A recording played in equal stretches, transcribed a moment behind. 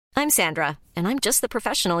I'm Sandra, and I'm just the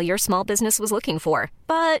professional your small business was looking for.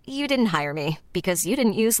 But you didn't hire me because you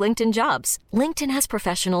didn't use LinkedIn Jobs. LinkedIn has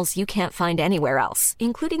professionals you can't find anywhere else,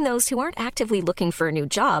 including those who aren't actively looking for a new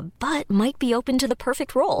job, but might be open to the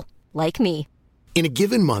perfect role, like me. In a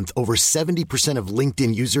given month, over 70% of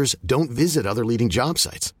LinkedIn users don't visit other leading job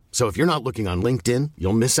sites. So if you're not looking on LinkedIn,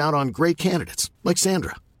 you'll miss out on great candidates like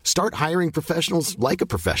Sandra. Start hiring professionals like a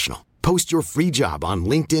professional. Post your free job on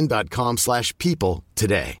linkedin.com/people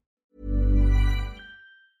today.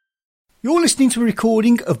 You're listening to a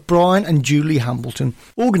recording of Brian and Julie Hambleton,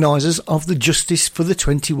 organisers of the Justice for the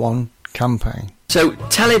 21 campaign. So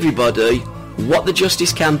tell everybody what the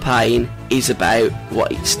Justice campaign is about,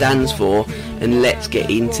 what it stands for, and let's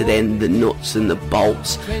get into then the nuts and the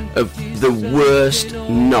bolts of the worst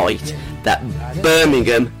night that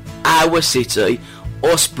Birmingham, our city,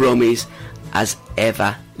 us Brummies, has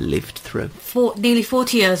ever lived through. Nearly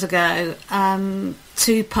 40 years ago,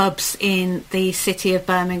 two pubs in the city of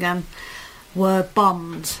Birmingham were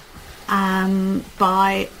bombed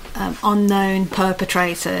by unknown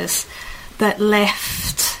perpetrators that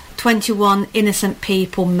left 21 innocent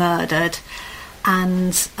people murdered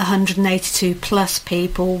and 182 plus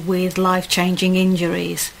people with life-changing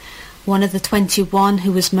injuries. One of the 21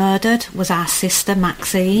 who was murdered was our sister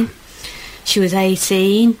Maxine. She was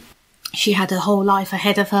 18. She had her whole life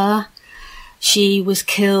ahead of her. She was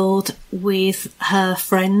killed with her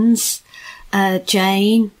friends,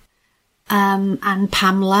 Jane and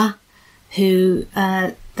Pamela, who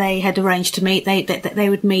they had arranged to meet. They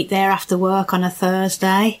would meet there after work on a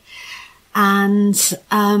Thursday. And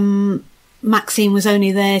Maxine was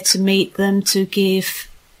only there to meet them to give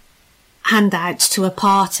handouts to a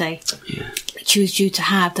party that she was due to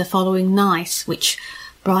have the following night, which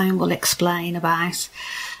Brian will explain about.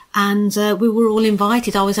 And we were all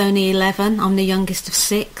invited. I was only 11. I'm the youngest of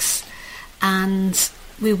 6. And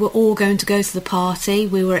we were all going to go to the party.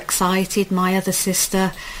 We were excited. My other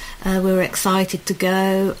sister, we were excited to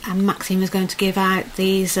go. And Maxine was going to give out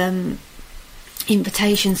these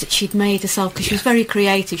invitations that she'd made herself, because she was very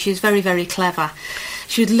creative. She was very, very clever.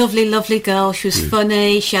 She was a lovely, lovely girl. She was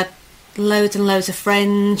funny. She had loads and loads of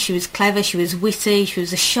friends. She was clever. She was witty. She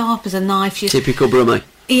was as sharp as a knife. She was, typical Brummie.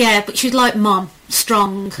 Yeah, but she was like Mum,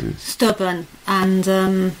 strong, stubborn, and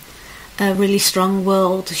a really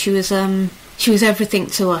strong-willed. She was everything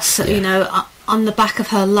to us. Yeah. You know, on the back of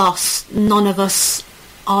her loss, none of us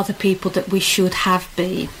are the people that we should have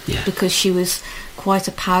been, because she was quite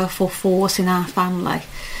a powerful force in our family.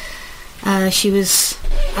 She was,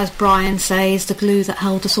 as Brian says, the glue that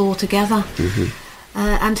held us all together.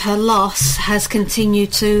 And her loss has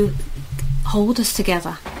continued to hold us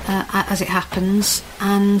together, as it happens,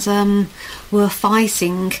 and we're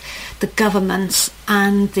fighting the government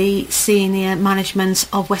and the senior management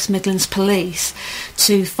of West Midlands Police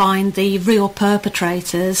to find the real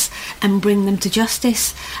perpetrators and bring them to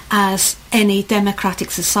justice, as any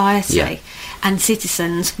democratic society and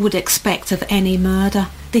citizens would expect of any murder.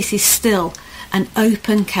 This is still an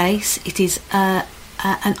open case. It is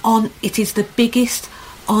it is the biggest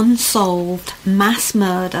unsolved mass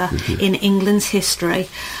murder in England's history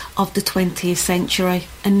of the 20th century,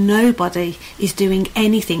 and nobody is doing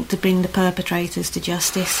anything to bring the perpetrators to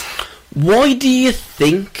justice. Why do you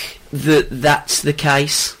think that that's the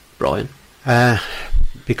case, Brian?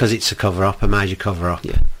 Because it's a cover-up, a major cover-up.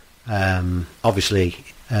 Obviously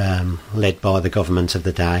led by the government of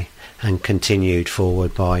the day and continued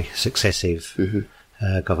forward by successive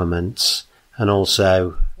governments, and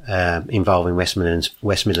also involving West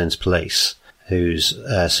Midlands Police, whose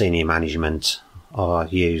senior management are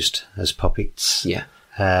used as puppets.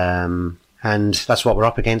 And that's what we're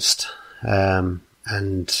up against. And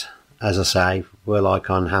as I say, we're like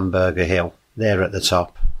on Hamburger Hill. They're at the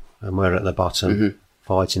top and we're at the bottom,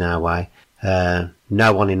 fighting our way.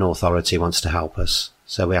 No one in authority wants to help us,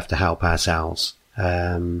 so we have to help ourselves.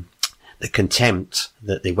 The contempt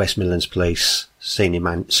that the West Midlands Police senior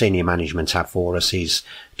management have for us is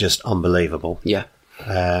just unbelievable.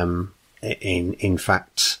 In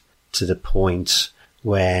fact, to the point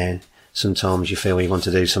where sometimes you feel you want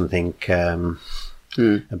to do something a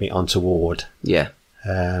bit untoward.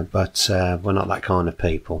 But we're not that kind of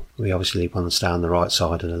people. We obviously want to stay on the right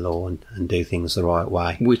side of the law and do things the right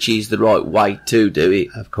way. Which is the right way to do it.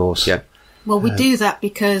 Of course. Well, we do that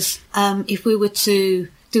because if we were to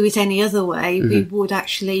do it any other way, we would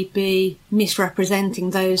actually be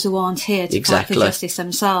misrepresenting those who aren't here to fight for justice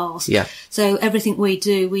themselves. So everything we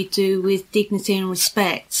do with dignity and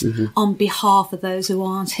respect on behalf of those who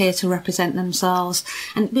aren't here to represent themselves.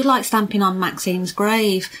 And we like stamping on Maxine's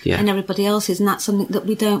grave and everybody else's, and that's something that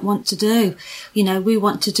we don't want to do. You know, we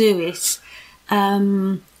want to do it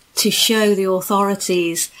to show the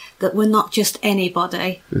authorities that we're not just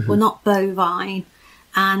anybody, we're not bovine,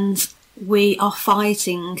 and we are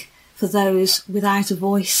fighting for those without a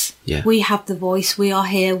voice. Yeah. We have the voice, we are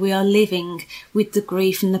here, we are living with the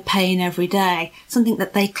grief and the pain every day, something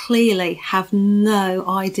that they clearly have no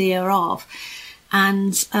idea of.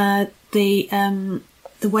 And the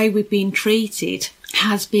way we've been treated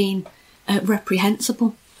has been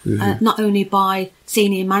reprehensible, not only by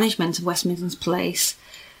senior management of West Midlands Police,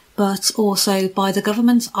 but also by the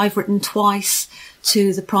government. I've written twice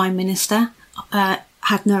to the Prime Minister,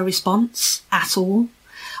 had no response at all.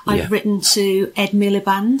 I've written to Ed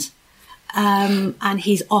Miliband, and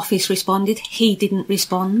his office responded. He didn't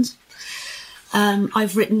respond.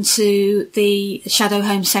 I've written to the Shadow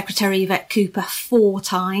Home Secretary, Yvette Cooper, 4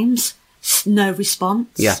 times. No response.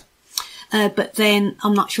 Yeah. But then,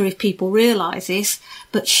 I'm not sure if people realise this,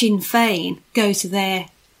 but Sinn Féin go to their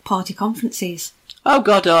party conferences. Oh,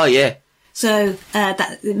 God, oh, yeah. So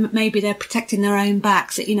that maybe they're protecting their own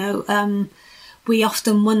backs. We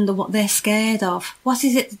often wonder what they're scared of. What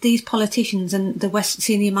is it that these politicians and the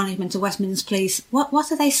senior management of West Midlands Police,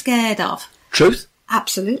 what are they scared of? Truth?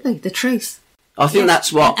 Absolutely, the truth. I think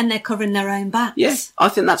that's what... And they're covering their own backs. Yes, I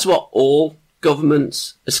think that's what all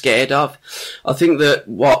governments are scared of. I think that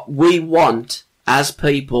what we want as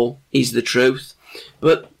people is the truth.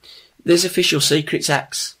 But there's Official Secrets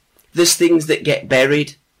Acts. There's things that get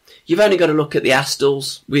buried. You've only got to look at the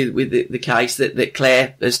Astles with the case that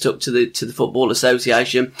Claire has took to the Football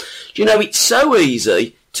Association. Do you know, it's so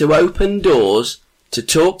easy to open doors, to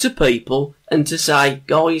talk to people and to say,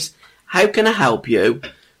 guys, how can I help you?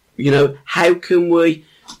 You know, how can we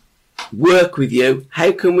work with you?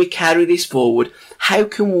 How can we carry this forward? How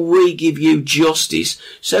can we give you justice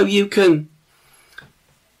so you can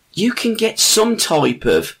get some type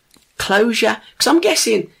of closure? Because I'm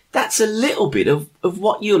guessing that's a little bit of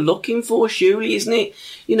what you're looking for, surely, isn't it?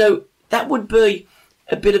 You know, that would be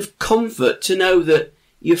a bit of comfort to know that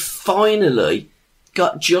you've finally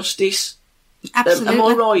got justice. Absolutely. Am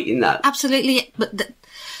I right in that? Absolutely. But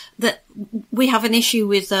that we have an issue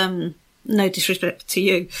with, no disrespect to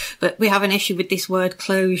you, but we have an issue with this word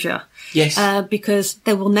closure. Yes. Because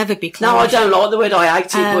there will never be closure. No, I don't like the word. I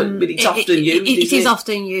hate it, but it's often used. It is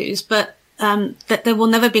often used, but that there will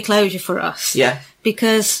never be closure for us. Yeah.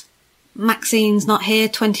 Because Maxine's not here,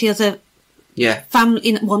 20 other Yeah.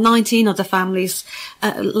 19 other families'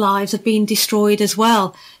 lives have been destroyed as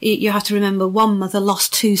well. You have to remember one mother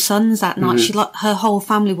lost 2 sons that night. Mm-hmm. Her whole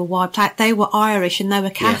family were wiped out. They were Irish and they were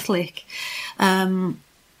Catholic. Yeah.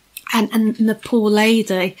 And the poor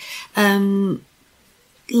lady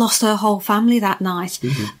lost her whole family that night.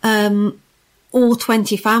 Mm-hmm. All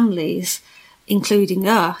 20 families, including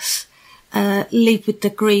us, live with the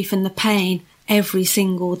grief and the pain every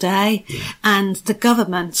single day. Yeah. And the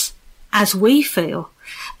government, as we feel,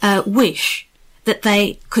 wish that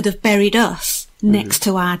they could have buried us next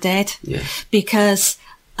to our dead. Yeah. Because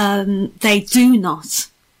they do not,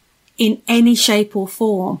 in any shape or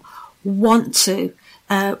form, want to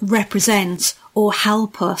represent or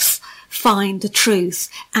help us find the truth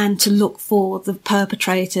and to look for the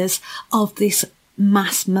perpetrators of this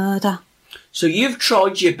mass murder. So you've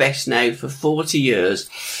tried your best now for 40 years.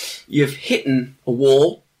 You've hit a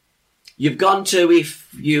wall. You've gone to,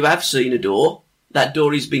 if you have seen a door, that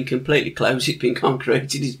door has been completely closed, it's been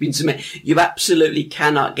concreted, it's been cemented. You absolutely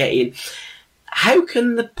cannot get in. How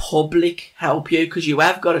can the public help you? Because you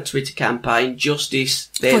have got a Twitter campaign, Justice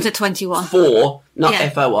for the 21. For,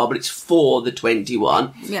 not FOR, but it's for the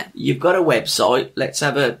 21. Yeah. You've got a website. Let's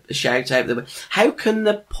have a shout out there. How can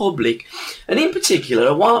the public, and in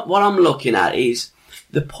particular, what I'm looking at is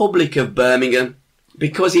the public of Birmingham,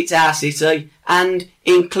 because it's our city and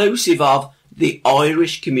inclusive of the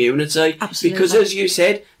Irish community. Absolutely. Because as you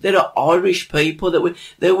said, there are Irish people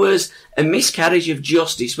there was a miscarriage of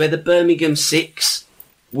justice where the Birmingham 6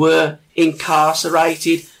 were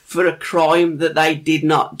incarcerated for a crime that they did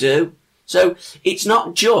not do. So it's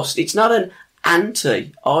not an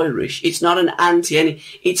anti-Irish, it's not an anti-any,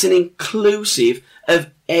 it's an inclusive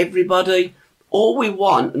of everybody. All we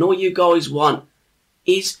want, and all you guys want,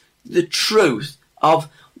 is the truth of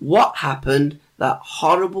what happened that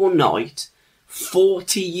horrible night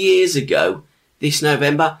 40 years ago this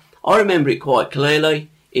November. I remember it quite clearly.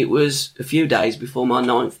 It was a few days before my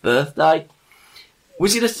 9th birthday.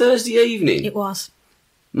 Was it a Thursday evening? It was.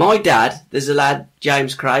 My dad, there's a lad,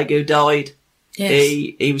 James Craig, who died.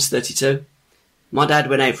 Yes. He was 32. My dad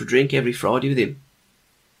went out for a drink every Friday with him.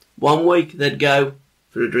 1 week they'd go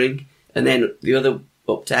for a drink, and then the other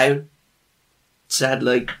uptown.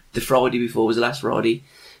 Sadly, the Friday before was the last Friday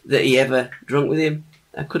that he ever drunk with him.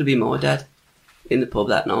 That could have been my dad. in the pub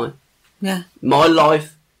that night. Yeah. My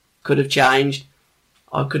life could have changed.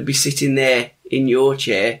 I could be sitting there in your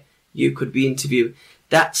chair. You could be interviewed.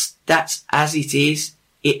 That's as it is.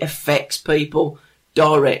 It affects people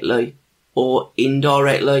directly or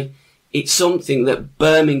indirectly. It's something that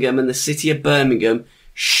Birmingham and the city of Birmingham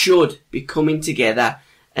should be coming together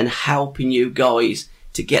and helping you guys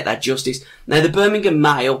to get that justice. Now, the Birmingham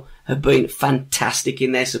Mail have been fantastic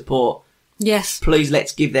in their support. Yes. Please,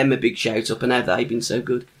 let's give them a big shout up, and how they've been so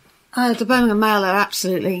good. The Birmingham Mail are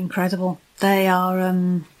absolutely incredible. They are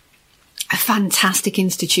a fantastic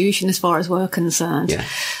institution as far as we're concerned.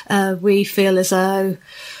 Yeah. We feel as though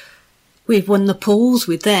we've won the polls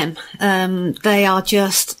with them. They are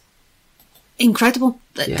just incredible.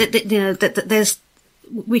 Yeah.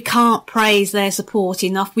 We can't praise their support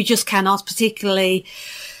enough. We just cannot, particularly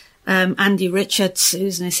Andy Richards,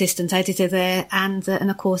 who's an assistant editor there, and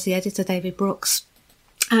of course the editor David Brooks.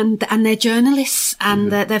 And their journalists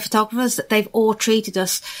and their photographers, they've all treated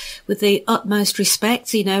us with the utmost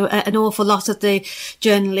respect. You know, an awful lot of the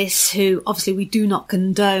journalists who, obviously, we do not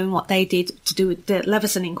condone what they did to do with the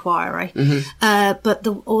Leveson inquiry. But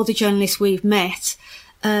all the journalists we've met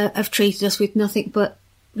have treated us with nothing but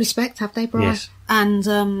respect, have they, Brian? Yes. And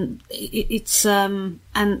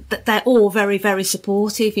and they're all very, very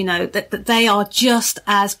supportive. You know, that they are just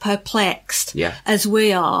as perplexed as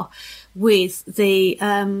we are with the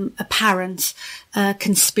apparent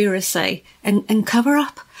conspiracy and cover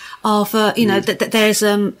up of that there's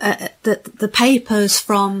the papers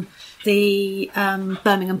from the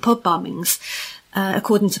Birmingham pub bombings.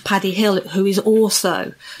 According to Paddy Hill, who is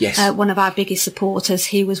also one of our biggest supporters,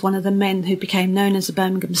 he was one of the men who became known as the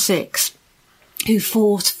Birmingham Six, who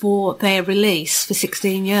fought for their release for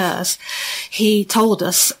 16 years. He told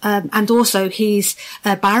us, and also his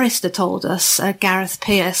barrister told us, Gareth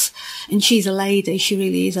Pearce, and she's a lady, she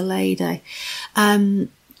really is a lady,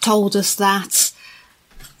 told us that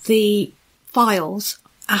the files,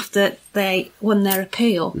 after they won their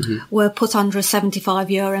appeal, were put under a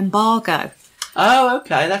 75-year embargo. Oh,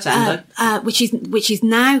 okay, that's handy. Which is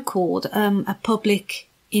now called a public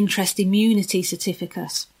interest immunity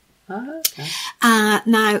certificate. Oh, okay.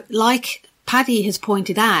 Now, like Paddy has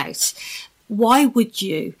pointed out, why would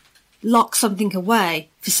you lock something away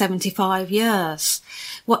for 75 years?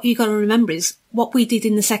 What you got to remember is what we did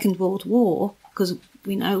in the Second World War, because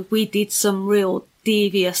we did some real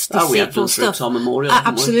devious, deceitful stuff. Tom Memorial,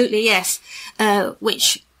 absolutely, yes,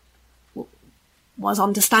 which was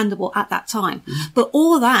understandable at that time. But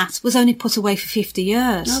all that was only put away for 50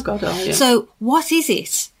 years. Oh, God, yeah. So what is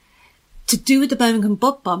it to do with the Birmingham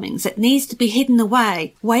pub bombings that needs to be hidden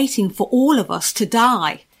away, waiting for all of us to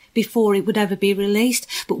die before it would ever be released?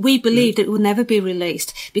 But we believed it would never be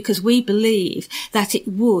released because we believe that it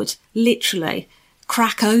would literally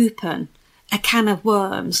crack open a can of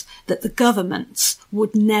worms that the governments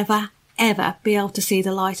would never, ever be able to see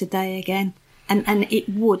the light of day again. And it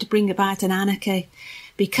would bring about an anarchy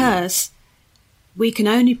because we can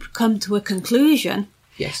only come to a conclusion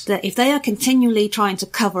that if they are continually trying to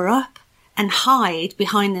cover up and hide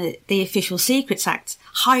behind the Official Secrets Act,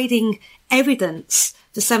 hiding evidence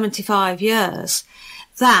for 75 years,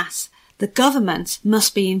 that the government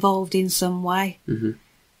must be involved in some way.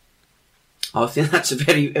 I think that's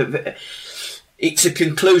it's a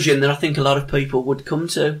conclusion that I think a lot of people would come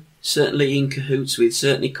to. Certainly in cahoots with,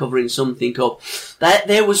 certainly covering something up.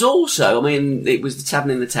 There was also, it was the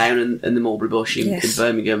Tavern in the Town and the Mulberry Bush in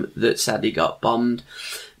Birmingham that sadly got bombed.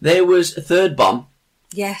 There was a third bomb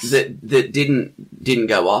that didn't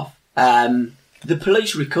go off. The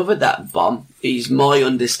police recovered that bomb, is my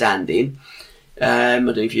understanding. I don't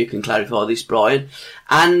know if you can clarify this, Brian.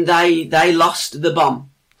 And they lost the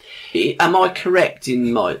bomb. Am I correct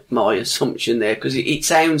in my assumption there? Because it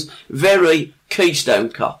sounds very Keystone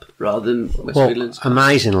Cop rather than West Midlands.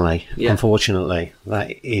 Amazingly, unfortunately,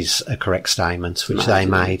 that is a correct statement which they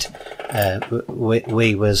made.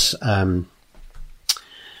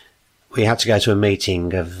 We had to go to a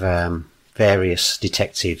meeting of various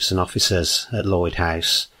detectives and officers at Lloyd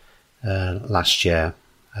House last year,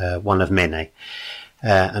 one of many,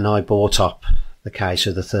 and I brought up the case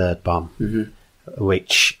of the third bomb,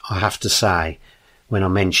 which I have to say, when I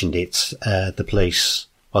mentioned it, the police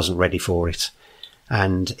wasn't ready for it.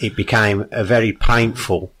 And it became a very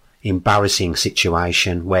painful, embarrassing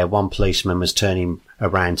situation where one policeman was turning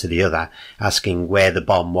around to the other, asking where the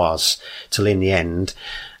bomb was, till in the end,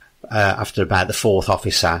 after about the fourth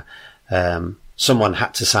officer, someone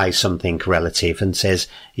had to say something relative and says,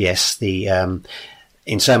 yes, in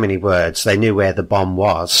so many words, they knew where the bomb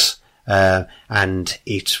was, and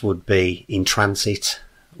it would be in transit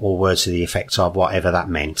or words to the effect of whatever that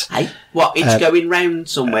meant. Hey, what? It's going round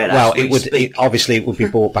somewhere. Well, obviously it would be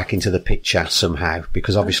brought back into the picture somehow,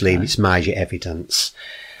 because obviously it's major evidence.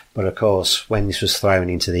 But of course, when this was thrown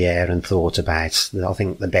into the air and thought about, I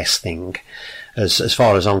think the best thing, as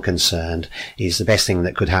far as I'm concerned, is the best thing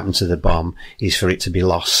that could happen to the bomb is for it to be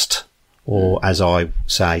lost, or as I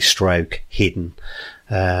say, stroke hidden.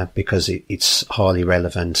 Because it's highly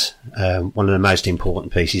relevant, one of the most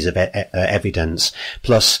important pieces of evidence.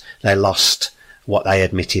 Plus, they lost what they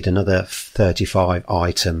admitted, another 35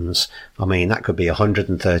 items. I mean, that could be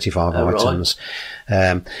 135 items.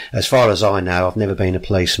 Right. As far as I know, I've never been a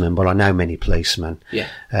policeman, but I know many policemen. Yeah.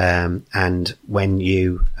 And when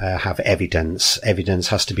you have evidence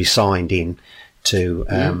has to be signed in to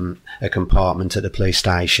a compartment at the police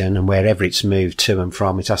station, and wherever it's moved to and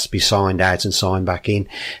from, it has to be signed out and signed back in.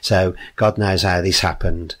 So God knows how this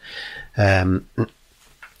happened.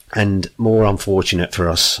 And more unfortunate for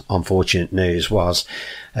us, unfortunate news was,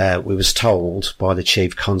 we was told by the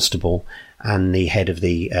Chief Constable and the head of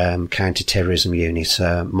the counter-terrorism unit,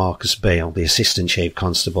 Marcus Beale, the Assistant Chief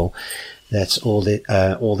Constable, that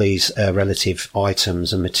all these relative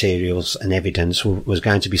items and materials and evidence was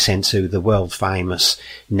going to be sent to the world famous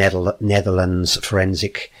Netherlands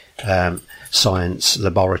forensic science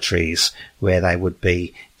laboratories, where they would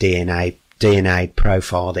be DNA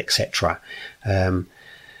profiled, etc.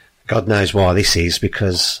 God knows why this is,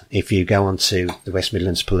 because if you go onto the West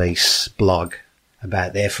Midlands Police blog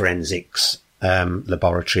about their forensics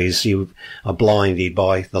laboratories, you are blinded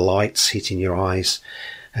by the lights hitting your eyes.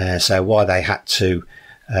 So why they had to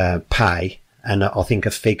pay, and I think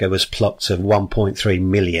a figure was plucked of 1.3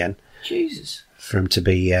 million. Jesus. For them to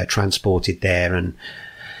be transported there and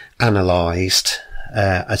analysed.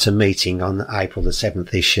 At a meeting on April the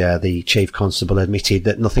 7th this year, the Chief Constable admitted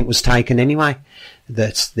that nothing was taken anyway,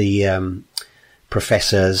 that the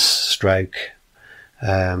professors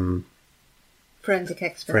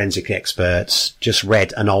forensic experts just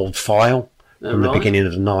read an old file from the beginning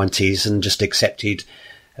of the 90s and just accepted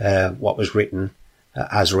what was written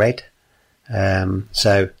as read.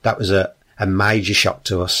 So that was a major shock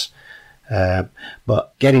to us.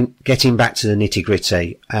 But getting back to the nitty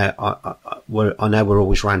gritty, I know we're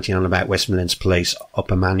always ranting on about West Midlands Police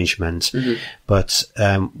upper management, but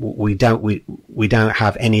we don't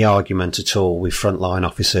have any argument at all with frontline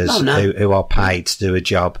officers who are paid to do a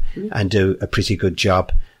job and do a pretty good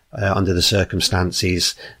job under the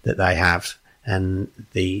circumstances that they have, and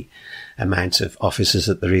the amount of officers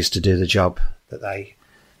that there is to do the job that they.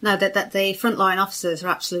 No, that the frontline officers are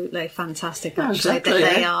absolutely fantastic. Actually, exactly,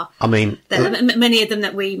 that they are. I mean, many of them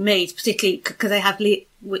that we meet, particularly because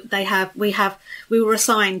we were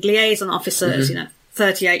assigned liaison officers.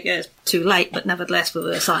 38 years too late, but nevertheless we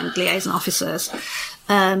were assigned liaison officers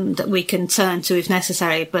that we can turn to if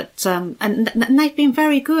necessary. But and they've been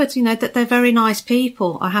very good. That they're very nice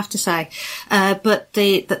people, I have to say. But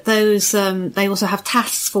they also have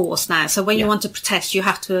task force now. So when you want to protest, you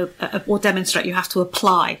have to or demonstrate, you have to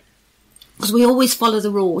apply. Because we always follow the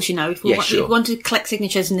rules, If we want to collect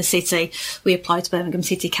signatures in the city, we apply to Birmingham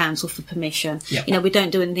City Council for permission. Yep. We don't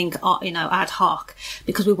do anything, ad hoc,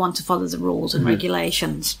 because we want to follow the rules and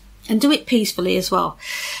regulations. And do it peacefully as well.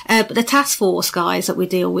 But the task force guys that we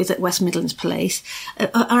deal with at West Midlands Police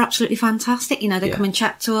are absolutely fantastic. They come and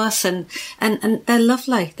chat to us and they're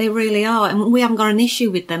lovely. They really are. And we haven't got an issue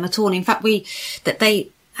with them at all. In fact, they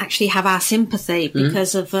actually have our sympathy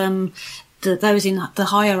because of, those in the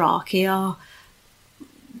hierarchy are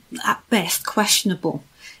at best questionable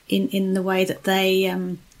in the way that they,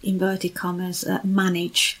 inverted commas,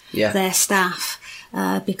 manage their staff,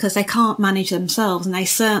 because they can't manage themselves, and they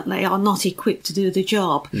certainly are not equipped to do the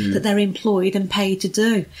job that they're employed and paid to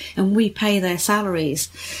do. And we pay their salaries,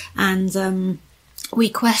 and we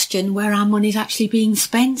question where our money's actually being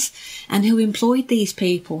spent and who employed these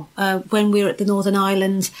people. When we were at the Northern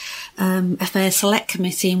Ireland Affairs Select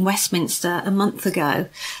Committee in Westminster a month ago,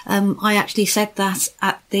 I actually said that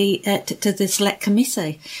at to the Select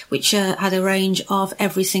Committee, which had a range of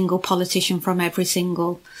every single politician from every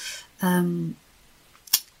single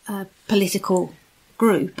political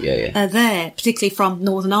group there, particularly from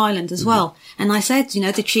Northern Ireland as well. And I said,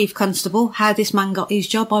 the Chief Constable, how this man got his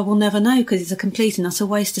job, I will never know, because it's a complete and utter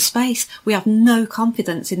waste of space. We have no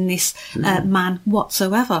confidence in this man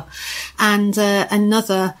whatsoever. And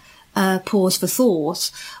another pause for thought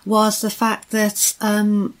was the fact that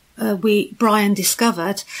Brian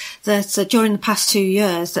discovered that during the past 2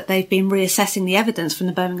 years that they've been reassessing the evidence from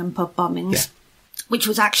the Birmingham pub bombings. Which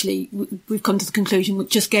was actually, we've come to the conclusion,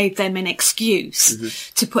 which just gave them an excuse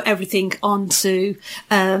to put everything onto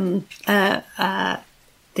the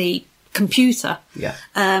computer Yeah.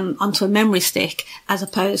 onto a memory stick as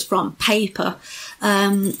opposed from paper,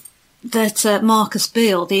 that Marcus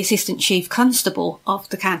Beale, the Assistant Chief Constable of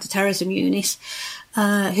the Counter-Terrorism Unit,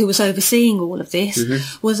 who was overseeing all of this,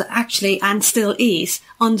 was actually, and still is,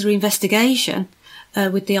 under investigation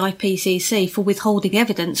with the IPCC for withholding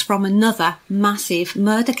evidence from another massive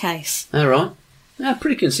murder case. All right. Yeah,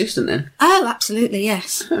 pretty consistent then. Oh, absolutely,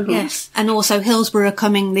 yes. Yes. And also Hillsborough are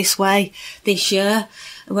coming this way this year,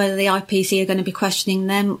 where the IPC are going to be questioning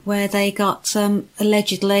them, where they got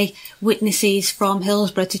allegedly witnesses from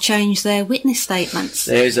Hillsborough to change their witness statements.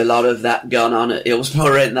 There's a lot of that going on at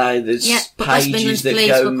Hillsborough, isn't there? There's pages that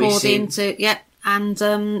go missing.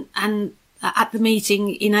 And at the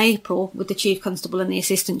meeting in April with the Chief Constable and the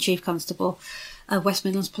Assistant Chief Constable of West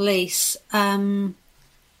Midlands Police,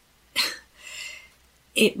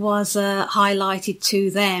 it was highlighted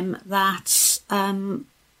to them that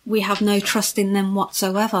we have no trust in them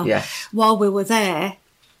whatsoever. Yeah. While we were there,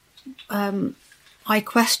 I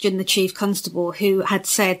questioned the Chief Constable, who had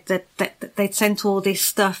said that they'd sent all this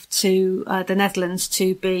stuff to the Netherlands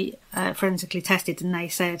to be forensically tested, and they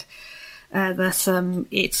said that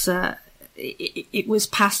it was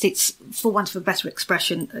past its, for want of a better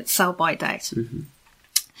expression, sell-by date. Mm-hmm.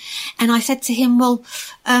 And I said to him, well,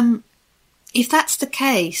 if that's the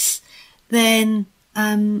case, then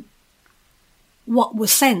what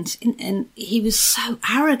was sent? And he was so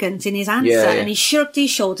arrogant in his answer, and he shrugged his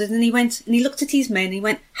shoulders, and he went and he looked at his men and he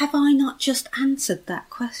went, have I not just answered that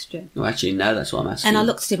question? Well, actually, no, that's what I'm asking. And I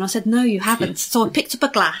looked at him and I said, no, you haven't. So I picked up a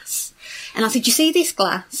glass and I said, you see this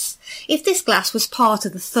glass? If this glass was part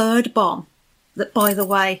of the third bomb, that, by the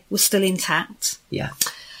way, was still intact. Yeah.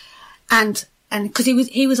 And because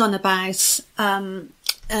he was on about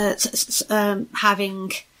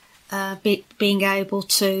having being able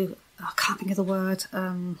to, I can't think of the word,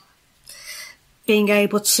 being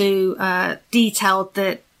able to detail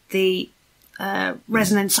the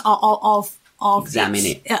resonance of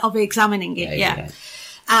examining it. Yeah.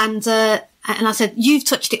 And I said, you've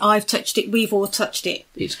touched it, I've touched it, we've all touched it.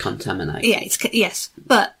 It's contaminated. Yeah, yes,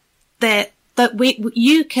 but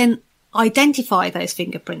you can identify those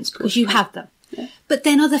fingerprints because you have them. Yeah. But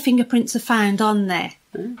then other fingerprints are found on there.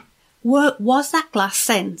 Mm. Was that glass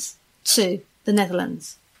sent to the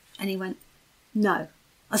Netherlands? And he went, no.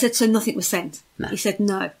 I said, so nothing was sent? No. He said,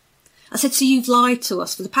 no. I said, so you've lied to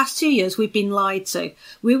us. For the past 2 years, we've been lied to.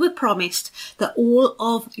 We were promised that all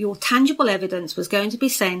of your tangible evidence was going to be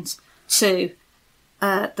sent to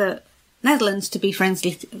the Netherlands to be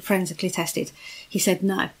forensically tested. He said,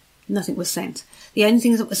 no, nothing was sent. The only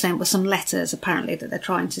things that were sent were some letters, apparently, that they're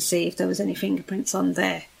trying to see if there was any fingerprints on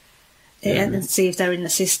there. Yeah. And see if they're in the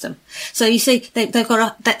system. So you see,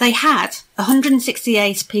 they had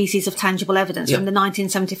 168 pieces of tangible evidence from the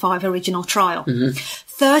 1975 original trial. Mm-hmm.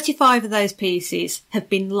 35 of those pieces have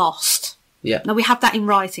been lost. Yeah. Now we have that in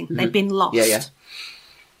writing. Mm-hmm. They've been lost. Yeah.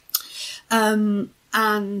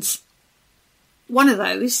 And one of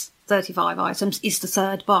those 35 items is the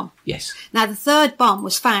third bomb. Yes. Now the third bomb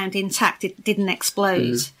was found intact. It didn't explode.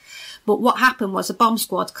 Mm-hmm. But what happened was a bomb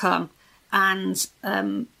squad come and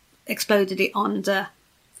exploded it under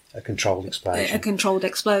a controlled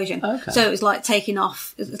explosion. Okay. So it was like taking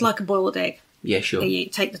off. It was like a boiled egg. Yeah, sure. You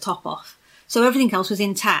take the top off. So everything else was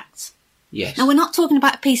intact. Yes. Now we're not talking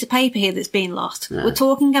about a piece of paper here that's been lost. No. We're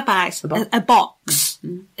talking about a box.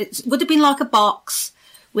 Mm-hmm. It would have been like a box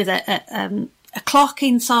with a clock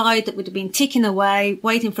inside that would have been ticking away,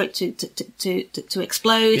 waiting for it to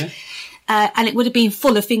explode. Yeah. And it would have been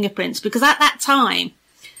full of fingerprints, because at that time,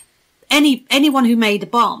 anyone who made a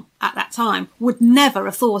bomb at that time would never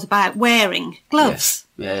have thought about wearing gloves.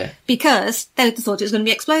 Yeah. Because they would have thought it was going to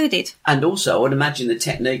be exploded. And also, I would imagine the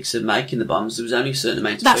techniques of making the bombs, there was only a certain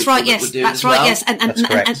amount of that's people right, that yes, would do that's it as right, well. yes.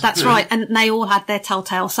 And that's right. And they all had their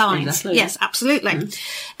telltale signs. Exactly. Yes, absolutely.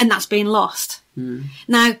 And that's been lost. Mm.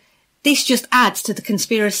 Now, this just adds to the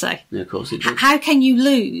conspiracy. Yeah, of course it does. How can you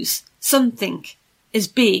lose something as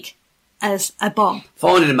big as a bomb?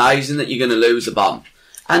 Find it amazing that you're going to lose a bomb.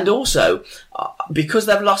 And also, because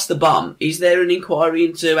they've lost the bomb, is there an inquiry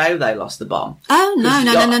into how they lost the bomb? Oh,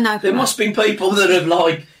 no. There must be people that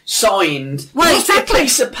have, signed a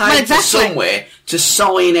piece of paper somewhere to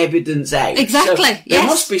sign evidence out. Exactly, so there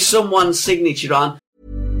must be someone's signature on.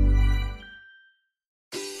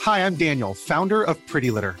 Hi, I'm Daniel, founder of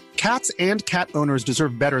Pretty Litter. Cats and cat owners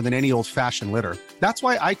deserve better than any old-fashioned litter. That's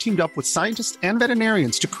why I teamed up with scientists and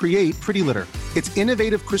veterinarians to create Pretty Litter. Its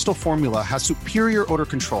innovative crystal formula has superior odor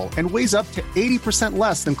control and weighs up to 80%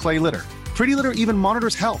 less than clay litter. Pretty Litter even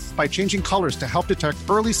monitors health by changing colors to help detect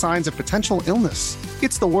early signs of potential illness.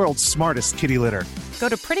 It's the world's smartest kitty litter. Go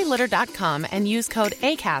to prettylitter.com and use code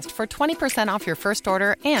ACAST for 20% off your first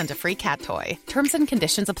order and a free cat toy. Terms and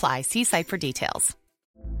conditions apply. See site for details.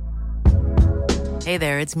 Hey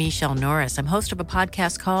there, it's Michelle Norris. I'm host of a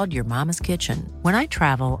podcast called Your Mama's Kitchen. When I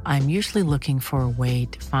travel, I'm usually looking for a way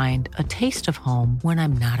to find a taste of home when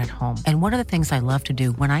I'm not at home. And one of the things I love to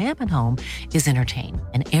do when I am at home is entertain.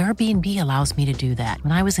 And Airbnb allows me to do that.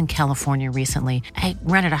 When I was in California recently, I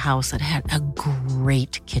rented a house that had a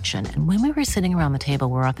great kitchen. And when we were sitting around the table,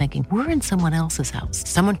 we were all thinking, we're in someone else's house.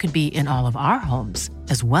 Someone could be in all of our homes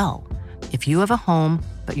as well. If you have a home,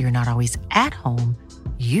 but you're not always at home,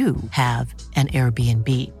 you have an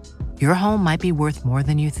Airbnb. Your home might be worth more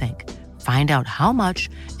than you think. Find out how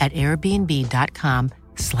much at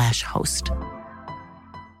airbnb.com/host.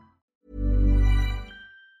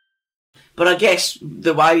 But I guess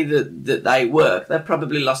the way that they work, they've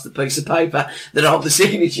probably lost the piece of paper that hold the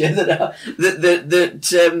signature, that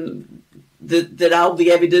hold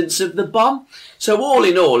the evidence of the bomb. So all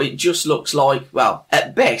in all, it just looks like, well,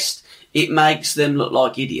 at best, it makes them look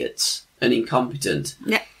like idiots and incompetent.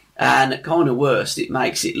 Yeah. And at kind of worst, it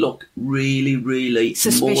makes it look really, really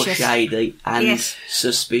Suspicious. more shady and Yes.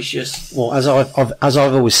 suspicious. Well, as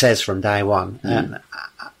I've always said from day one,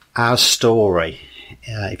 our story,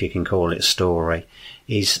 if you can call it a story,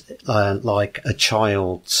 is like a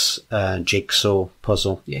child's jigsaw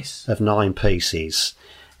puzzle. Yes. Of 9 pieces.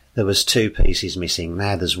 There was 2 pieces missing.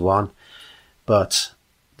 Now there's 1. But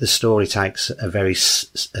the story takes a very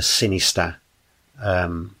sinister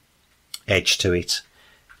edge to it,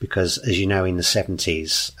 because, as you know, in the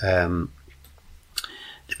 70s, the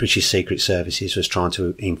British Secret Services was trying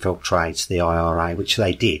to infiltrate the IRA, which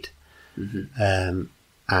they did,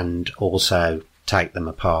 and also take them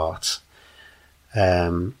apart.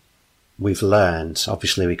 We've learned,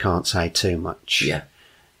 obviously we can't say too much,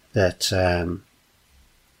 that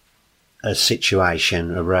a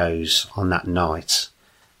situation arose on that night,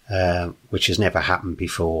 which has never happened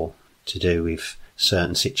before, to do with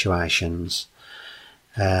certain situations.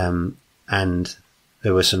 And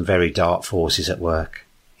there were some very dark forces at work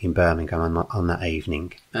in Birmingham on that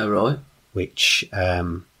evening. Oh, right. Which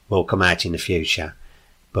will come out in the future.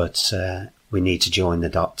 But we need to join the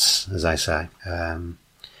dots, as I say.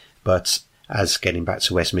 But as getting back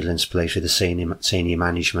to West Midlands Police with the senior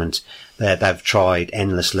management, they've tried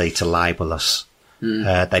endlessly to label us.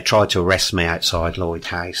 They tried to arrest me outside Lloyd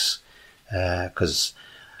House because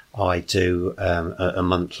I do a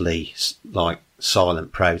monthly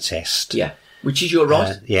silent protest. Yeah, which is your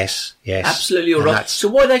right. Yes. Absolutely your right. So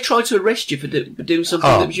why they try to arrest you for doing something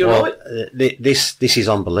that was your right? This is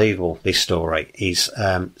unbelievable, this story.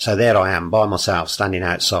 So there I am by myself, standing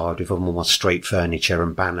outside with all my street furniture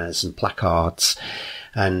and banners and placards,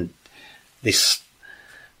 and this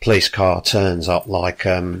police car turns up like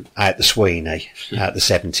out the Sweeney, out the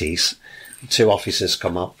 70s. 2 officers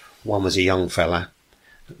come up. One was a young fella,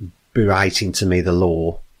 berating to me the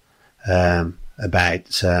law,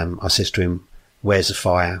 about, I says to him, where's the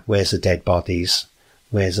fire? Where's the dead bodies?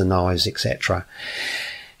 Where's the knives, etc.?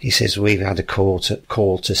 He says, we've had a call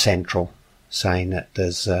to Central saying that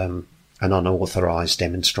there's an unauthorised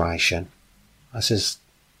demonstration. I says,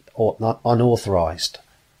 not unauthorised.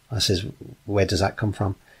 I says, where does that come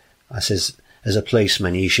from? I says, as a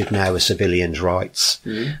policeman, you should know a civilian's rights.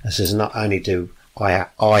 I says, not only do I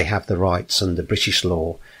have the rights under British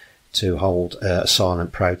law to hold a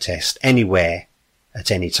silent protest anywhere at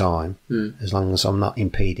any time, as long as I'm not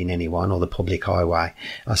impeding anyone or the public highway.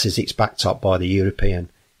 I says it's backed up by the European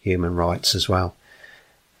human rights as well.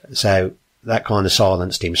 So that kind of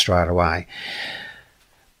silenced him straight away.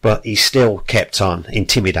 But he still kept on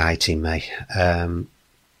intimidating me.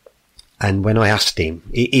 And when I asked him,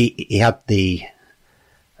 he had the,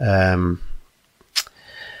 I'll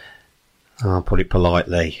put it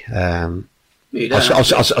politely, I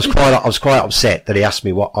was quite upset that he asked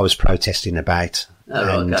me what I was protesting about,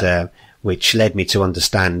 which led me to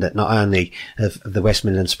understand that not only have the West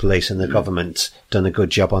Midlands Police and the government done a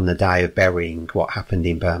good job on the day of burying what happened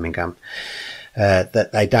in Birmingham,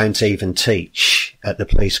 that they don't even teach at the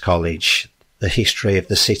police college the history of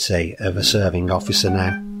the city of a serving officer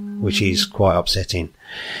now, which is quite upsetting.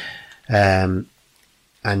 And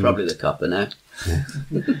probably the copper now. Yeah.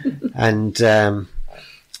 And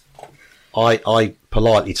I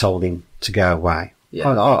politely told him to go away. Yeah.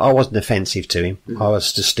 I wasn't offensive to him. I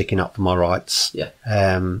was just sticking up for my rights. Yeah.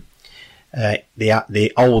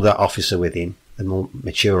 The older officer with him, the more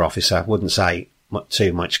mature officer, wouldn't say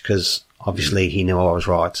too much because obviously he knew I was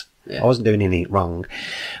right. Yeah. I wasn't doing anything wrong.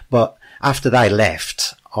 But after they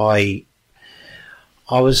left, I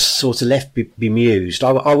I was sort of left bemused.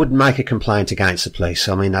 I wouldn't make a complaint against the police.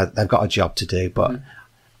 I mean, they've got a job to do, but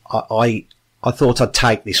I thought I'd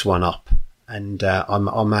take this one up, and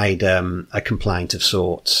I made a complaint of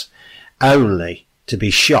sorts, only to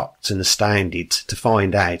be shocked and astounded to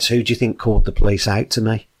find out. Who do you think called the police out to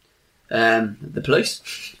me? The police.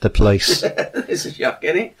 The police. It's a shock,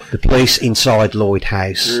 isn't it? The police inside Lloyd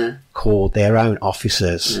House called their own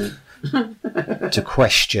officers to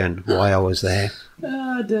question why I was there.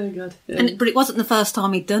 Oh, dear God. Yeah. But it wasn't the first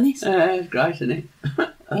time he'd done it. It's great, isn't it?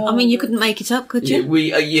 I mean, you couldn't make it up, could you?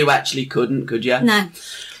 You actually couldn't, could you? No.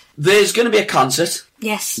 There's going to be a concert.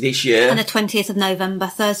 Yes. This year. On the 20th of November,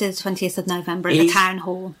 Thursday the 20th of November in the Town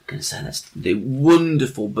Hall. I'm going to say that's the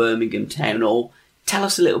wonderful Birmingham Town Hall. Tell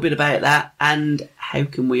us a little bit about that, and how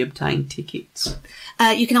can we obtain tickets?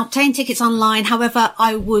 You can obtain tickets online. However,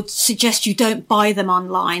 I would suggest you don't buy them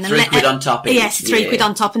online. £3 on top. Yes, £3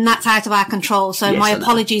 on top, and that's out of our control. So my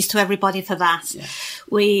apologies to everybody for that.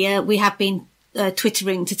 Yeah. We have been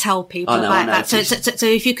twittering to tell people about that. So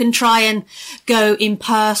if you can try and go in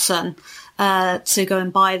person to go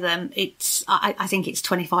and buy them, I think it's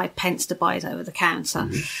 25 pence to buy it over the counter.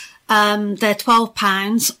 They're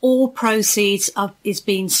 £12. All proceeds is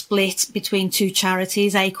being split between two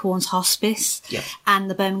charities, Acorns Hospice and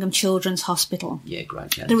the Birmingham Children's Hospital. Yeah,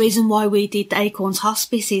 great charity. The reason why we did the Acorns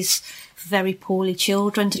Hospice is for very poorly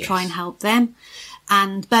children, to try and help them.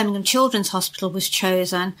 And Birmingham Children's Hospital was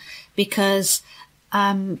chosen because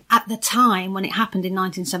at the time when it happened in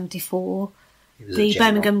 1974, the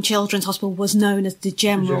Birmingham Children's Hospital was known as the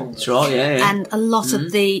General. That's right, yeah. And a lot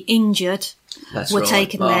of the injured were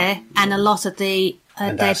taken there, and a lot of the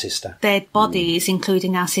dead bodies,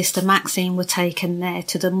 including our sister Maxine, were taken there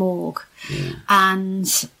to the morgue. And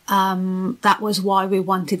that was why we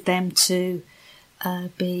wanted them to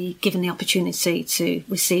be given the opportunity to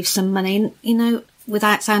receive some money. You know,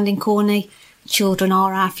 without sounding corny, children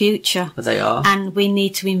are our future. They are. And we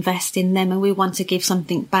need to invest in them, and we want to give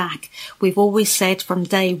something back. We've always said from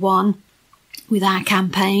day one, with our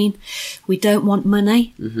campaign, we don't want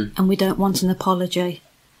money and we don't want an apology.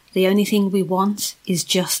 The only thing we want is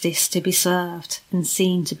justice to be served and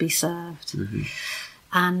seen to be served.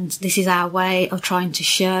 And this is our way of trying to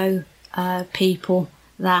show people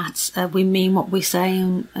that we mean what we say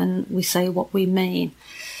and we say what we mean.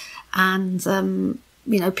 And,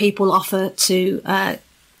 you know, people offer to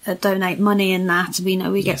donate money in that.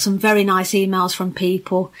 We get some very nice emails from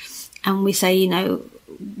people, and we say, you know,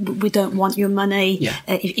 we don't want your money.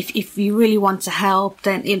 If you really want to help,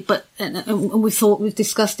 then. And we've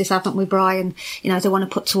discussed this, haven't we, Brian? You know, they want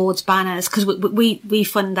to put towards banners, because we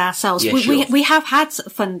fund ourselves. We have had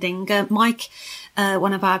funding. Mike,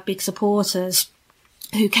 one of our big supporters,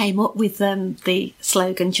 who came up with the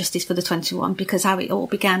slogan "Justice for the 21," because how it all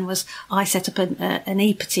began was I set up an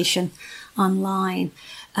e-petition online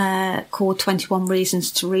called 21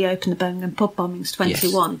 Reasons to Reopen the Birmingham Pub Bombings.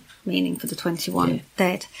 21 meaning for the 21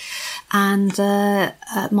 dead. And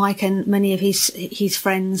Mike and many of his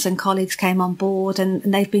friends and colleagues came on board, and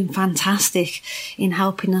they've been fantastic in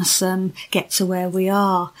helping us get to where we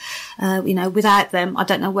are. You know, without them, I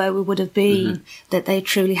don't know where we would have been. That they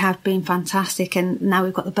truly have been fantastic. And now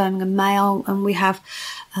we've got the Birmingham Mail, and we have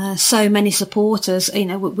so many supporters. You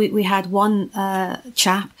know, we had one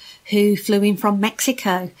chap who flew in from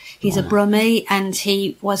Mexico. He's a Brummie, and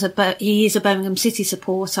he is a Birmingham City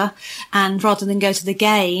supporter. And rather than go to the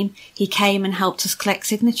game, he came and helped us collect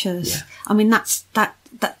signatures. I mean, that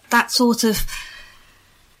sort of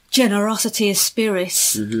generosity of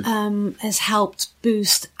spirit has helped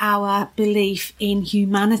boost our belief in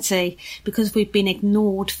humanity, because we've been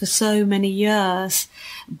ignored for so many years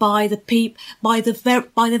by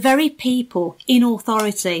the very people in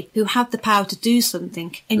authority who have the power to do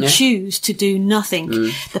something and choose to do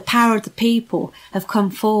nothing. The power of the people have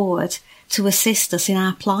come forward to assist us in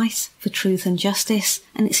our plight for truth and justice,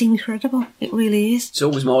 and it's incredible. It really is. It's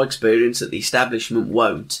always my experience that the establishment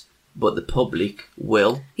won't, but the public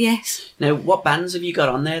will. Yes. Now, what bands have you got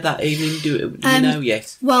on there that evening? Do you know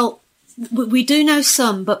yet? Well, we do know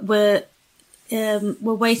some, but we're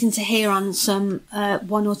waiting to hear on some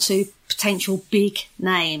one or two potential big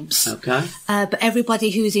names. Okay. But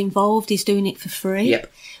everybody who's involved is doing it for free. Yep.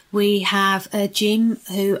 We have Jim,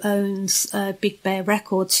 who owns Big Bear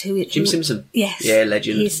Records. Jim Simpson. Yes. Yeah,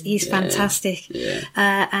 legend. He's fantastic. Yeah.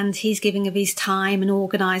 And he's giving of his time and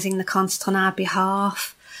organising the concert on our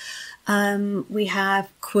behalf. We have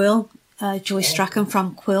Quill, Joy Strachan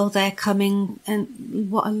from Quill. They're coming,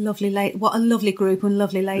 and what a lovely group and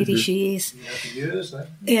lovely lady she is. Yeah, for years, though.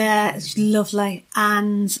 Yeah, it's lovely.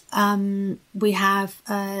 And we have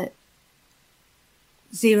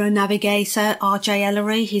Zero Navigator, R.J.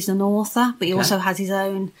 Ellery. He's an author, but he also has his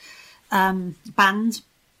own band.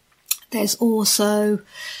 There's also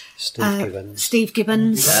Steve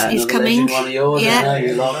Gibbons is coming. One of yours, I know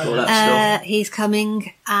you like all that stuff. He's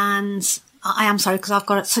coming, and I am sorry because I've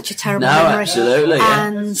got such a terrible no, memory. Absolutely, yeah.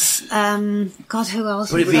 And God, who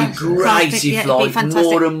else? But it'd be great if like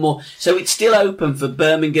more and more. So it's still open for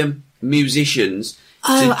Birmingham musicians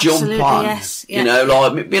to jump on. Yes, yeah. You know,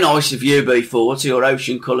 like it'd be nice if UB40 or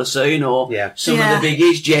Ocean Colour Scene or some of the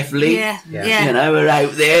biggies, Jeff Lynne. You know, are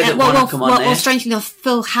out there that want to come on there. Well, strangely enough,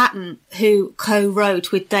 Phil Hatton, who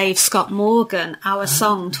co-wrote with Dave Scott Morgan our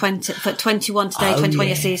song 21 Today, 21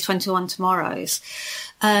 Yesterday's, 21 Tomorrow's.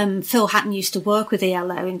 Phil Hatton used to work with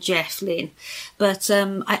ELO and Jeff Lynne, but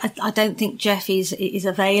I don't think Jeff is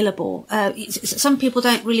available. Some people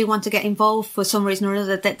don't really want to get involved for some reason or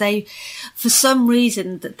other. That they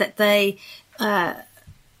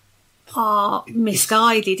are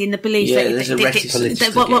misguided in the belief that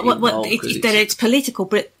it's political,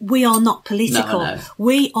 but we are not political. No.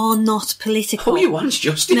 We are not political. All you want is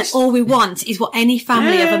justice. All we want is what any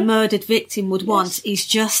family of a murdered victim would want is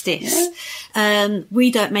justice.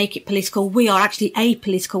 We don't make it political. We are actually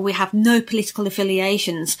apolitical. We have no political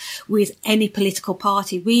affiliations with any political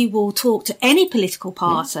party. We will talk to any political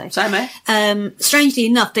party. Same here. Strangely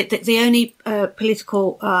enough, the only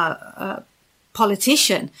political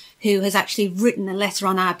politician who has actually written a letter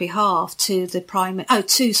on our behalf to the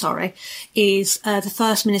is the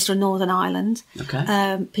First Minister of Northern Ireland,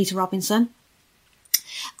 Peter Robinson,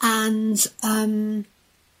 and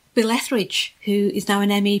Bill Etheridge, who is now an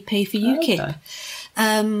MEP for UKIP,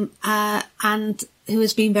 and who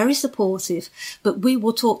has been very supportive. But we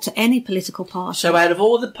will talk to any political party. So out of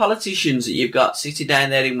all the politicians that you've got sitting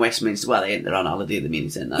down there in Westminster, well, they're on holiday at the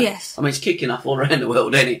minute, aren't they? Yes. I mean, it's kicking off all around the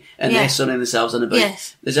world, isn't it? And they're sunning themselves on the beach.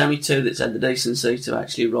 Yes. There's only two that's had the decency to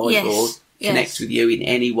actually write or connect with you in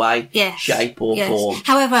any way, shape or form.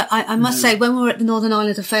 However, I must say, when we were at the Northern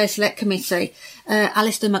Ireland Affairs Select Committee,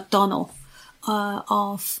 Alistair MacDonnell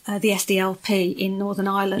of the SDLP in Northern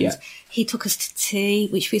Ireland, he took us to tea,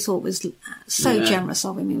 which we thought was so generous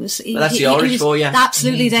of him. That's the Irish for you.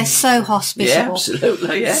 Absolutely, they're so hospitable. Yeah,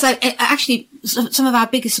 absolutely, yeah. So actually, some of our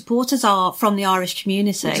biggest supporters are from the Irish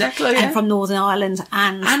community. Exactly, and from Northern Ireland.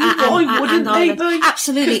 And why wouldn't they be?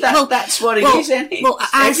 Absolutely. That's what it is, isn't it? Well,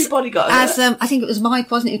 everybody got that. I think it was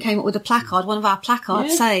Mike, wasn't it, who came up with a placard. One of our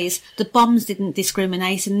placards says, the bombs didn't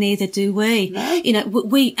discriminate and neither do we. No. You know,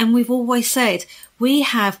 we've always said, we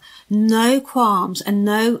have no qualms and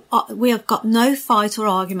we have got no fight or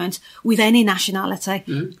argument with any nationality,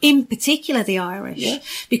 in particular the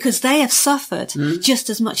Irish, because they have suffered just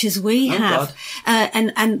as much as we have.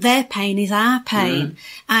 And their pain is our pain.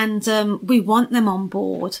 And, we want them on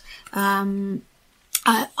board. I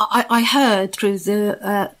heard through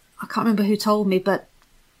I can't remember who told me, but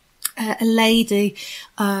a lady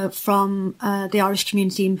from the Irish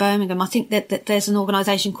community in Birmingham. I think that there's an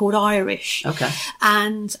organisation called Irish,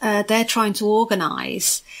 and they're trying to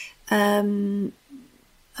organise inviting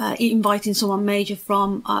someone major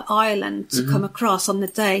from Ireland to come across on the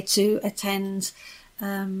day to attend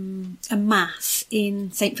a mass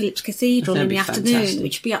in St Philip's Cathedral in the afternoon, fantastic.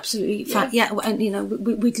 which would be absolutely and you know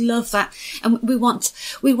we'd love that, and we want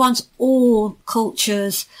all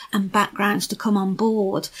cultures and backgrounds to come on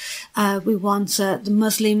board. We want the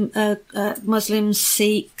Muslims,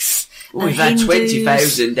 Sikhs. We've had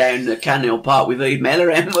 20,000 down the Canal Park with Eid Miller,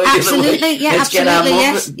 haven't we? Absolutely, yeah, Let's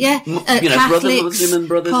absolutely, get our Catholics, brother Muslim and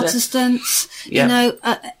brothers, Protestants, you know.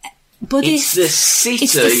 Buddhists.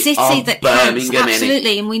 It's the city of that Birmingham, counts,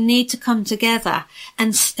 absolutely, and we need to come together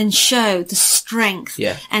and show the strength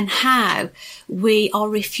and how we are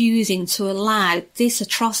refusing to allow this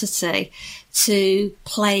atrocity to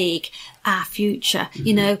plague our future.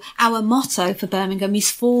 You know, our motto for Birmingham is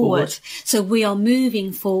forward. So we are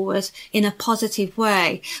moving forward in a positive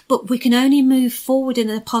way, but we can only move forward in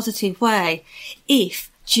a positive way if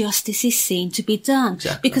justice is seen to be done.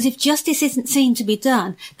 Exactly. Because if justice isn't seen to be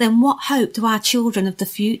done, then what hope do our children of the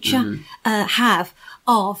future have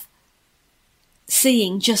of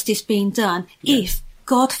seeing justice being done if,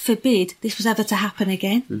 God forbid, this was ever to happen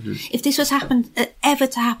again? If this was ever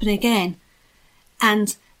to happen again,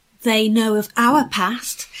 and they know of our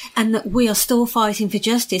past and that we are still fighting for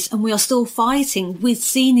justice, and we are still fighting with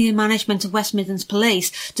senior management of West Midlands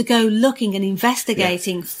Police to go looking and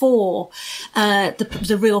investigating for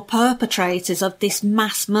the real perpetrators of this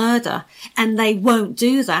mass murder, and they won't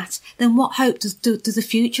do that, then what hope does the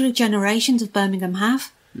future generations of Birmingham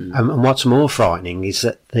have? And what's more frightening is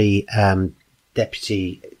that the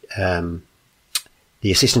deputy, the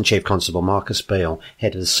Assistant Chief Constable, Marcus Beale,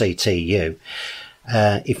 head of the CTU,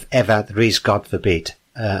 if ever there is, God forbid,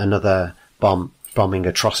 another bombing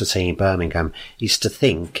atrocity in Birmingham, is to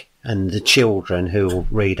think, and the children who will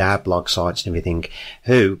read our blog sites and everything,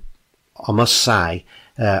 who, I must say,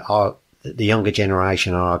 are the younger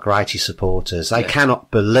generation are our greatest supporters. They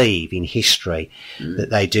cannot believe in history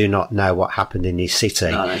that they do not know what happened in this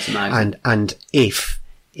city. No, that's amazing. And if,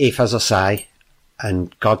 as I say,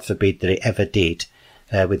 and God forbid that it ever did,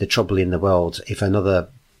 with the trouble in the world, if another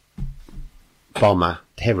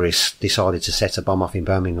terrorist decided to set a bomb off in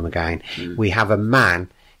Birmingham again, we have a man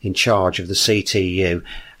in charge of the CTU,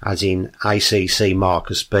 as in ACC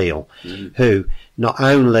Marcus Beale, who not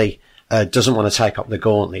only doesn't want to take up the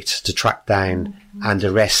gauntlet to track down and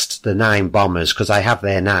arrest the named bombers, because they have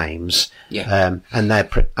their names, and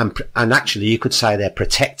and actually you could say they're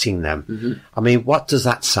protecting them. I mean, what does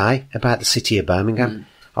that say about the city of Birmingham?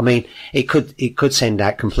 I mean, it could send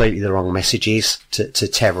out completely the wrong messages to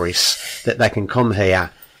terrorists that they can come here,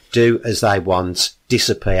 do as they want,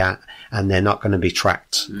 disappear, and they're not going to be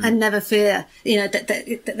tracked. And never fear,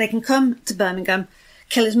 that they can come to Birmingham,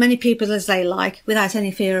 kill as many people as they like without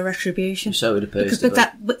any fear of retribution. So it appears to be.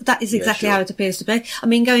 That is exactly how it appears to be. I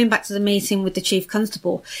mean, going back to the meeting with the Chief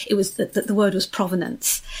Constable, it was that the word was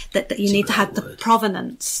provenance, that you need to have the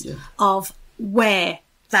provenance of where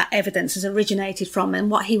that evidence has originated from.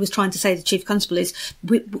 And what he was trying to say, the Chief Constable, is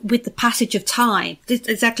with the passage of time, this is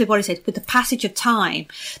exactly what he said, with the passage of time,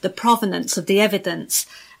 the provenance of the evidence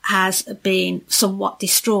has been somewhat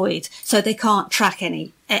destroyed, so they can't track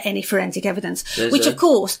any forensic evidence, which of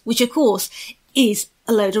course is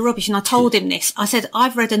a load of rubbish. And I told him this. I said,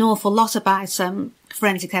 I've read an awful lot about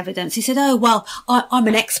forensic evidence. He said, oh, well, I'm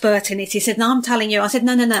an expert in it. He said, no, I'm telling you. I said,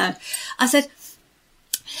 no. I said,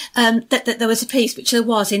 that there was a piece, which there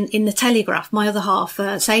was in the Telegraph. My other half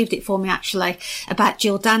saved it for me, actually, about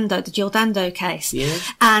Jill Dando, the Jill Dando case. Yeah.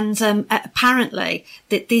 And apparently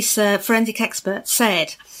that this forensic expert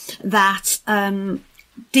said that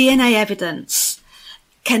DNA evidence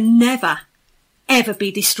can never, ever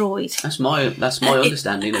be destroyed. That's my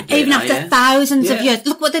understanding of DNA, even after thousands of years.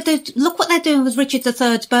 Look what they're doing with Richard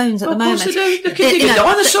III's bones at the moment. Of course they do. They can dig a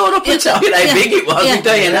dinosaur up and tell you how big it was with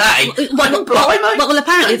DNA. Well,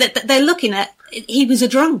 apparently they're looking at, he was a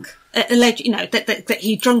drunk. That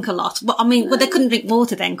he drunk a lot. But I mean, they couldn't drink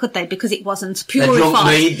water then, could they? Because it wasn't purified. They drunk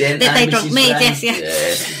mead then. They drunk mead,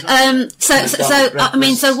 yes. I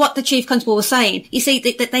mean, so what the Chief Constable was saying, you see,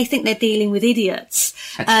 that they think they're dealing with idiots.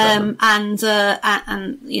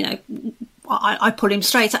 I put him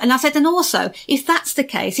straight. And I said, and also, if that's the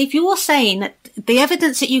case, if you're saying that the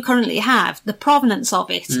evidence that you currently have, the provenance of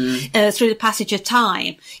it, through the passage of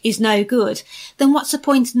time is no good, then what's the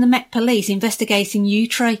point in the Met Police investigating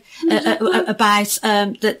Utrey about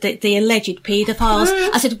the alleged paedophiles?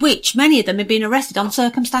 I said, which many of them have been arrested on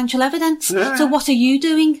circumstantial evidence. So what are you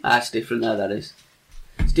doing? That's different now, that is.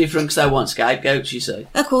 It's different because they want scapegoats, you see.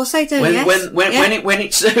 Of course they do, when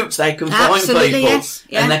it suits, they can find people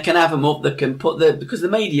and they can have them up, they can put because the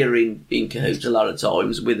media are in cahoots a lot of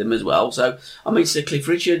times with them as well. So, I mean, Sir Cliff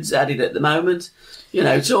Richard's at it at the moment.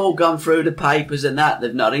 It's all gone through the papers and that.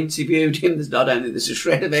 They've not interviewed him. There's a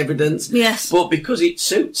shred of evidence. Yes. But because it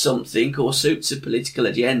suits something or suits a political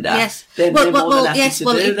agenda, then they're more than happy to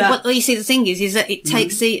do that. Well, you see, the thing is that it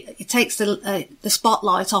takes the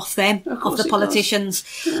spotlight off them, of the politicians,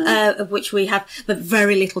 of which we have but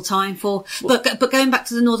very little time for. But going back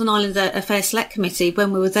to the Northern Ireland Affairs Select Committee,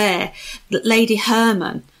 when we were there, Lady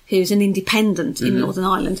Herman, who's an independent in Northern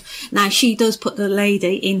Ireland. Now, she does put the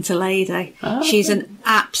lady into lady. Oh, she's an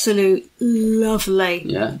absolute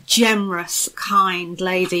lovely, generous, kind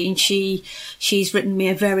lady, and she's written me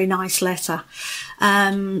a very nice letter.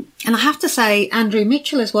 And I have to say, Andrew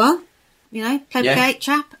Mitchell as well, Plebgate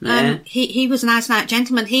chap. He was an out-and-out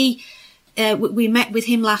gentleman. We met with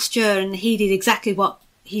him last year, and he did exactly what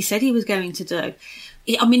he said he was going to do.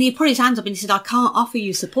 I mean, he put his hands up and he said, I can't offer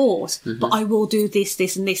you support, but I will do this,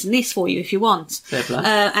 this and this and this for you if you want. Fair play.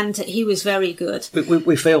 And he was very good.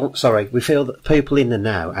 We feel that people in the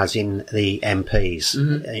know, as in the MPs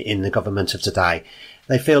in the government of today,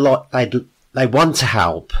 they feel like they want to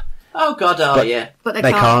help. Oh, God, but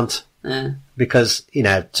they can't. Because,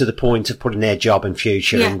 to the point of putting their job and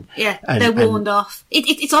future and they're warned off.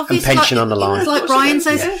 It's obvious. And pension on the line. It's like Brian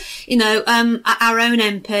says, our own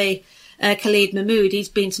MP, Khalid Mahmood, he's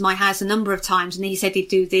been to my house a number of times and he said he'd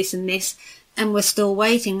do this and this, and we're still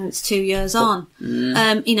waiting. It's 2 years on.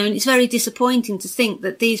 And it's very disappointing to think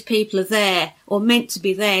that these people are there or meant to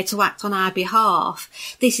be there to act on our behalf.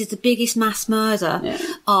 This is the biggest mass murder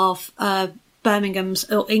of Birmingham's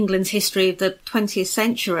or England's history of the 20th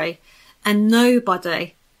century, and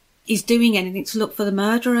nobody is doing anything to look for the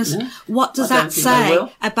murderers. Yeah. What does that say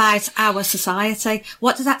about our society?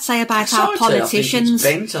 What does that say about our politicians? I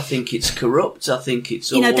think it's bent. I think it's corrupt. I think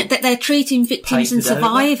it's all they're treating victims and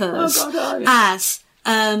survivors as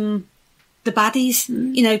the baddies.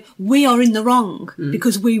 We are in the wrong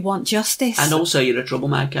because we want justice. And also, you're a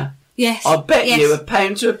troublemaker. Yes. I bet you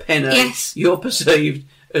 £1 to a penny you're perceived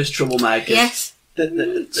as troublemakers. Yes.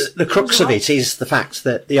 The crux of it is the fact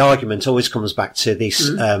that the argument always comes back to this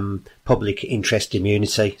public interest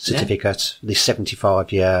immunity certificate, this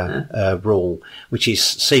 75-year rule, which is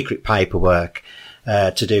secret paperwork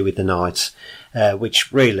to do with the Knights,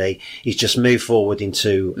 which really is just move forward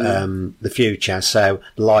into the future. So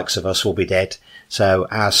the likes of us will be dead. So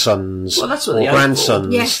our sons or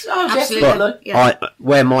grandsons. Yes, absolutely.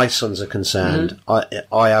 Where my sons are concerned,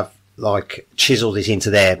 I have chiselled it into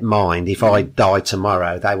their mind. If I die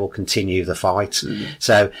tomorrow, they will continue the fight.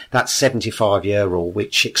 So that 75-year rule,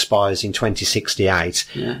 which expires in 2068,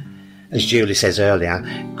 as Julie says earlier,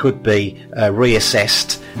 could be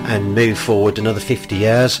reassessed and move forward another 50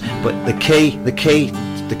 years. But the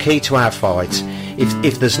key to our fight,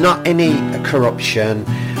 if there's not any corruption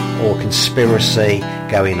or conspiracy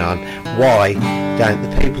going on, why don't the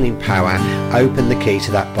people in power open the key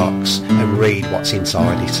to that box and read what's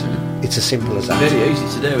inside it? It's as simple as that. Very easy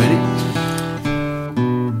to do, isn't it?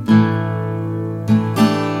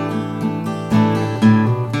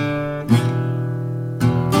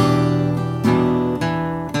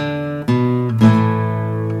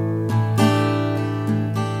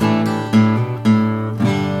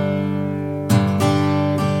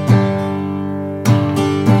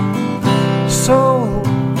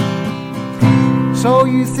 So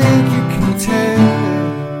you think you can tell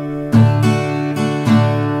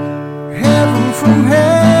heaven from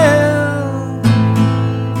hell,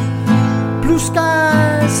 blue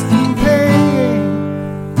skies from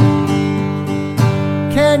pain?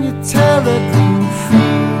 Can you tell a green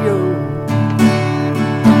field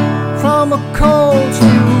from a cold to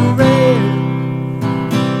red,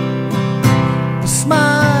 a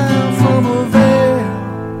smile from a veil?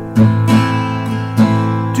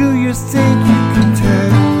 Do you think you can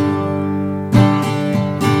tell?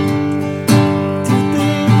 Did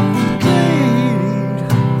they trade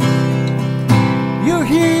your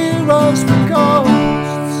heroes for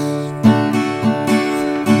ghosts,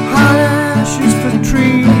 hot ashes for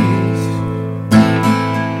trees,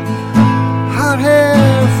 hot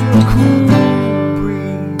hair for a cool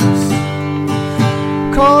breeze,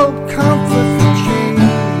 cold comfort for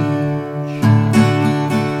change?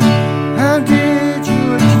 And did you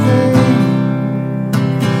exchange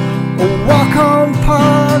a walk-on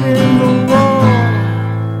part in the war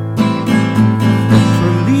for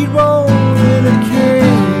a lead role in a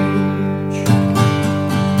cage?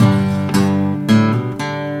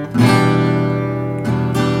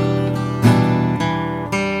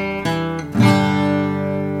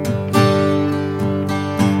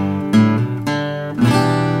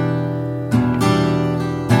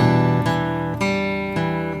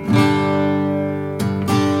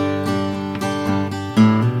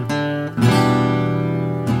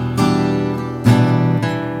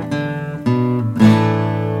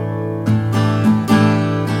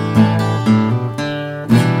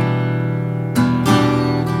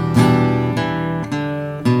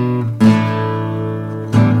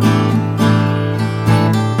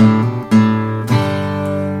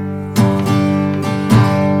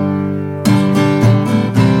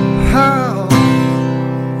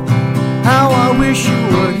 How I wish you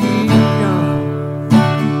were here.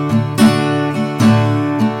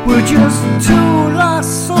 We're just two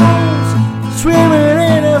lost souls swimming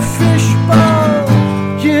in a fishbowl,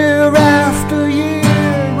 year after year,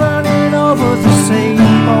 running over the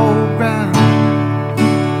same old ground.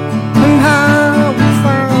 And how we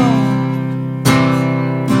found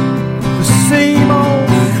the same old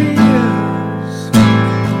fears.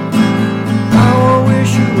 How I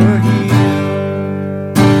wish you were here.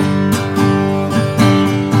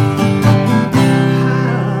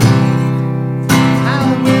 I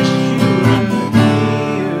wish you were here.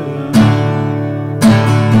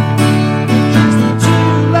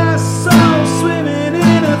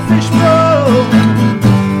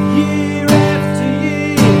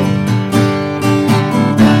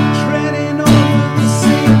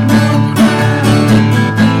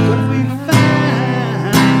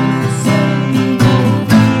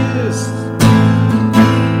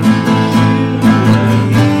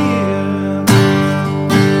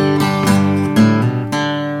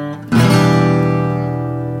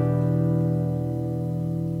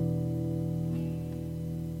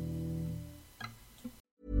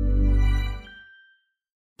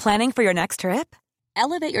 Planning for your next trip?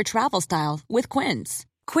 Elevate your travel style with Quince.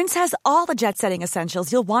 Quince has all the jet-setting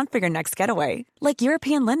essentials you'll want for your next getaway, like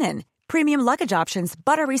European linen, premium luggage options,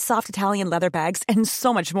 buttery soft Italian leather bags, and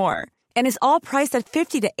so much more. And is all priced at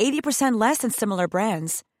 50 to 80% less than similar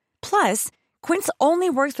brands. Plus, Quince only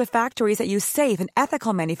works with factories that use safe and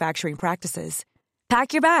ethical manufacturing practices.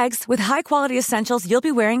 Pack your bags with high-quality essentials you'll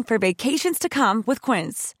be wearing for vacations to come with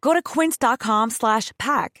Quince. Go to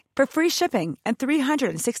quince.com/pack for free shipping and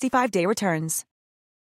 365-day returns.